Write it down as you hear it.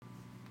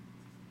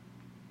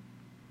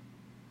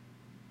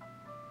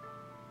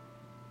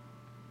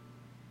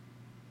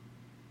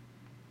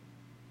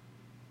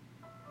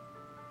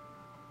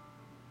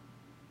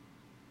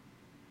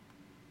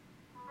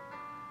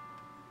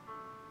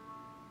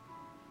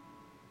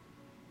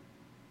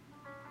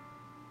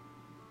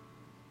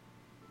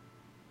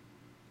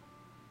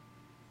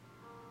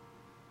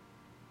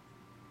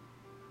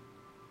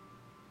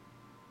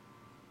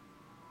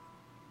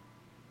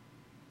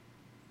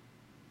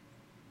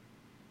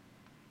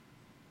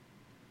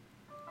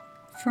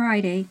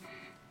Friday,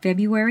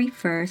 February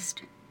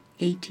 1st,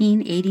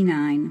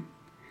 1889.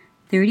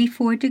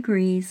 34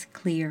 degrees,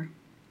 clear.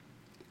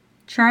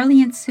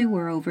 Charlie and Sue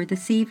were over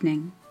this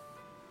evening.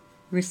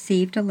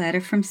 Received a letter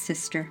from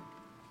Sister.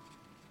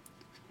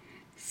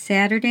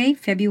 Saturday,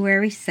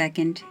 February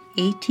 2nd,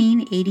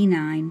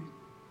 1889.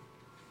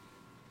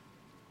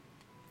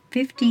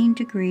 15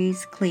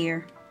 degrees,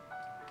 clear.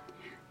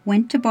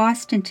 Went to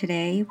Boston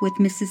today with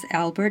Mrs.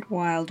 Albert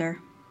Wilder.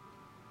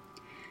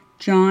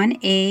 John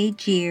A.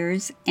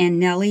 Jeers and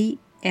Nellie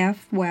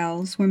F.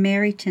 Wells were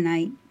married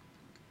tonight.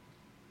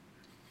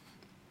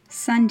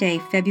 Sunday,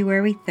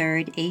 February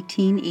 3rd,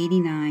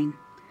 1889.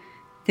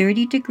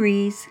 30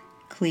 degrees,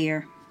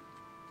 clear.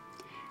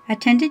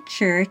 Attended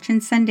church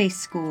and Sunday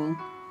school.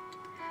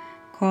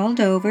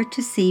 Called over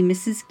to see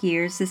Mrs.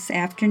 Gears this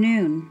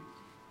afternoon.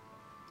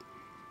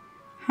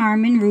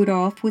 Harmon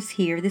Rudolph was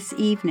here this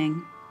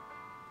evening.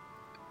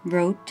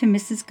 Wrote to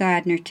Mrs.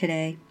 Gardner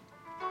today.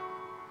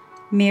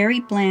 Mary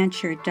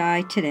Blanchard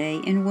died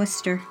today in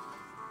Worcester.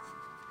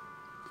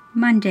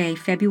 Monday,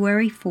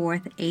 February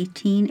 4th,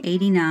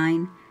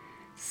 1889.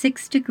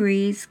 6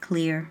 degrees,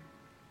 clear.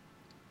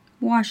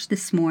 Washed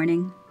this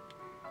morning.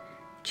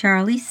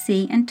 Charlie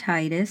C. and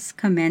Titus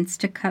commenced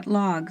to cut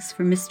logs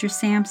for Mr.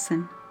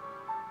 Sampson.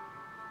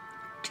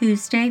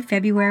 Tuesday,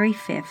 February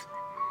 5th.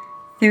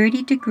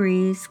 30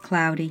 degrees,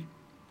 cloudy.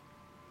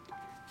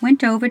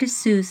 Went over to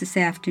Sue's this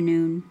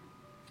afternoon.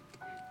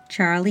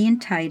 Charlie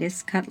and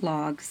Titus cut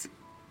logs.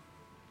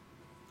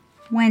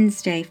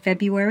 Wednesday,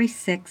 February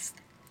 6th,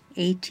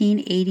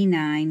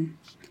 1889.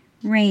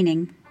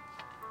 Raining.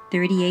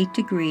 38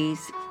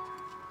 degrees.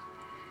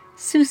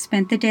 Sue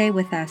spent the day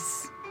with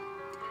us.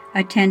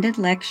 Attended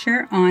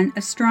lecture on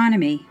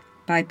astronomy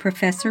by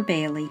Professor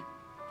Bailey.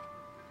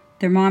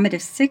 Thermometer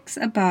 6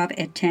 above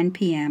at 10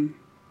 p.m.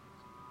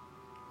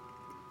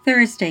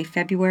 Thursday,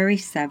 February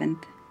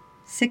 7th.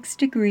 6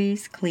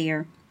 degrees,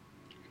 clear.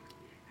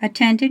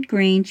 Attended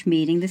Grange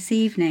meeting this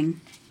evening.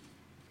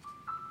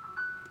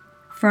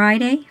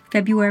 Friday,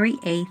 February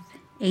 8th,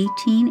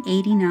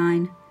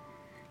 1889.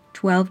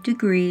 12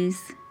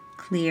 degrees,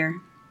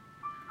 clear.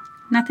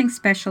 Nothing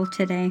special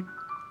today.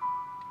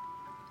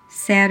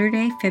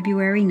 Saturday,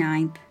 February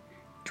 9th.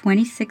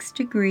 26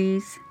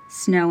 degrees,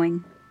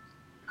 snowing.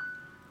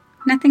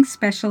 Nothing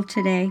special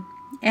today.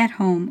 At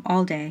home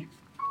all day.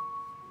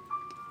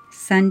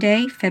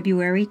 Sunday,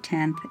 February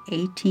 10th,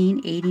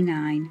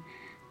 1889.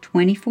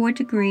 24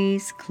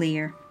 degrees,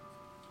 clear.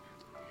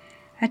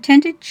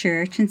 Attended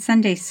church and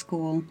Sunday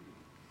school.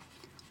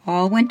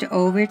 All went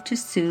over to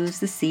Sue's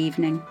this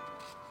evening.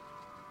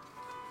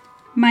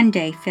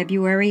 Monday,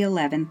 February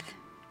 11th.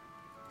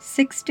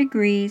 6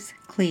 degrees,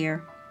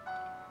 clear.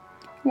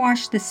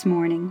 Washed this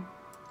morning.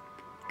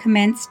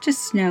 Commenced to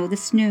snow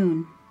this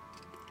noon.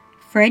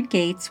 Fred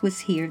Gates was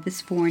here this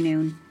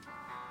forenoon.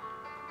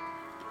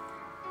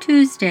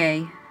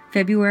 Tuesday,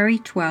 February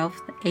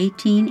 12th,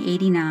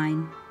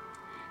 1889.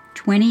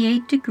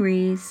 28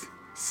 degrees,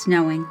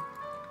 snowing.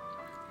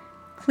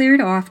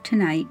 Cleared off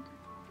tonight.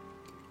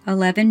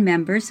 11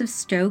 members of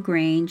Stowe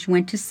Grange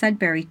went to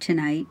Sudbury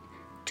tonight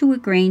to a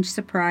Grange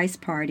surprise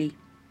party.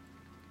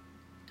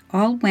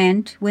 All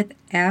went with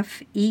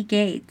F. E.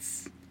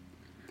 Gates.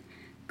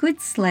 Good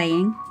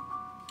sleighing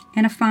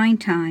and a fine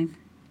time.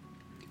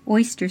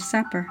 Oyster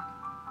supper.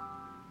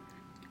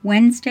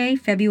 Wednesday,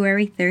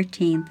 February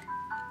 13th.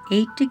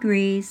 8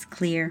 degrees,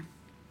 clear.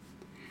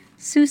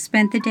 Sue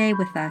spent the day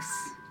with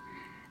us.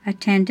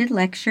 Attended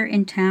lecture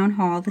in Town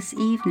Hall this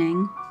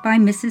evening by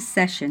Mrs.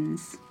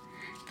 Sessions,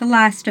 the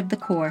last of the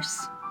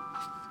course.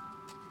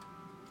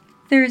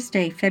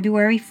 Thursday,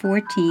 February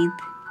 14th,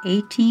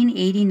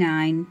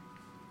 1889.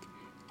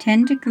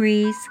 10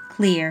 degrees,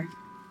 clear.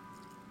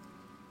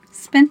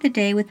 Spent the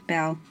day with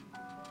Belle.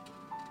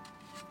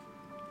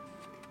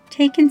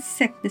 Taken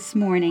sick this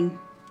morning,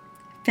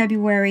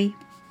 February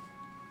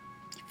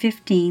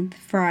 15th,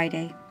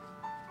 Friday.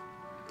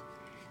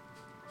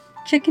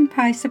 Chicken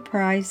pie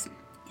surprise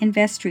in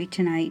vestry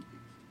tonight.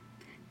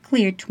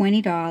 Cleared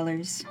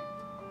 $20.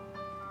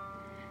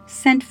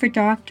 Sent for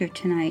doctor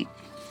tonight.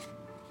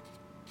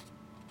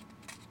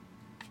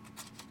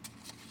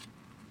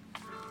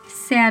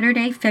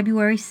 Saturday,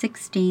 February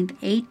 16th,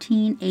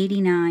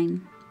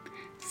 1889.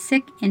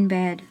 Sick in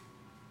bed.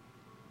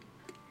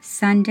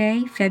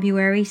 Sunday,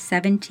 February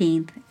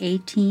 17th,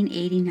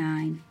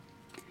 1889.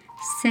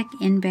 Sick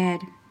in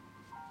bed.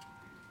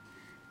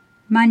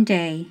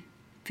 Monday,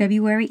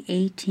 February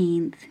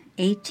 18th,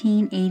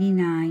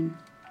 1889.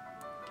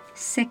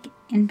 Sick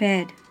in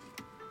bed.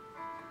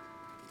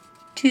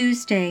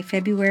 Tuesday,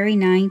 February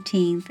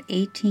 19th,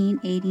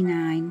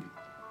 1889.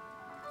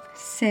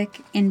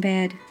 Sick in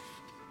bed.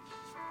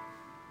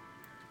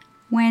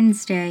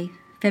 Wednesday,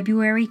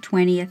 February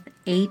 20th,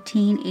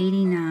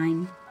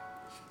 1889.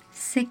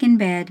 Sick in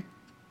bed.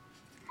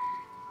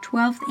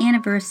 12th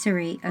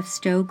anniversary of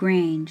Stowe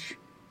Grange.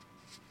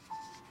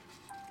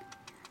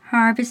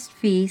 Harvest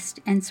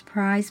feast and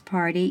surprise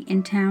party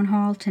in Town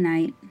Hall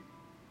tonight.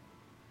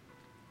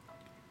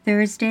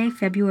 Thursday,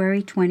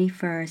 February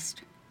 21st.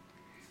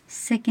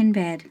 Sick in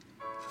bed.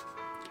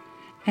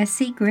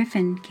 Essie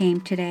Griffin came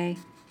today.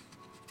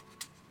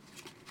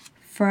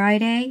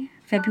 Friday,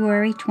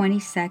 February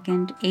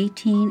 22nd,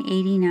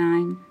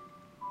 1889.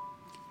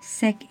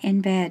 Sick in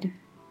bed.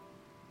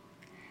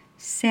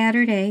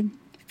 Saturday,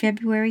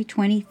 February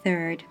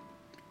 23rd,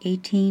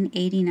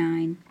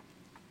 1889.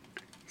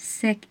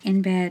 Sick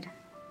in bed.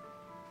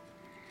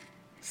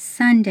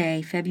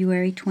 Sunday,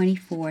 February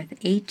 24th,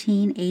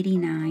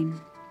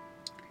 1889.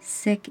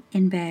 Sick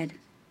in bed.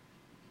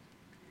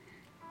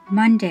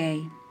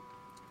 Monday,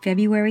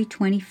 February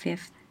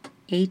 25th,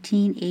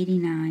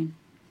 1889.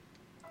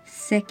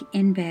 Sick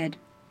in bed.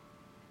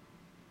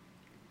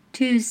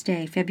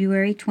 Tuesday,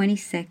 February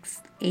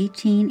 26th,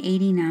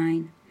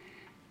 1889.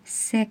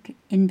 Sick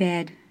in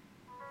bed.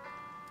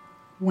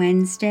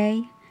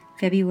 Wednesday,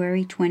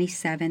 February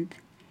 27th,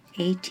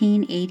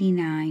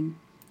 1889.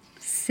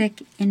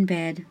 Sick in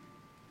bed.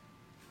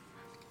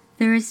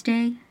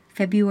 Thursday,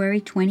 February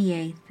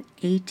 28th,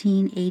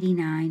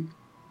 1889.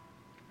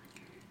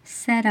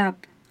 Set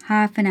up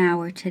half an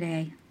hour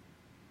today.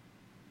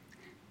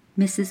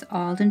 Mrs.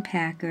 Alden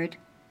Packard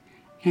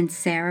and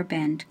Sarah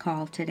Bend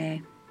called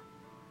today.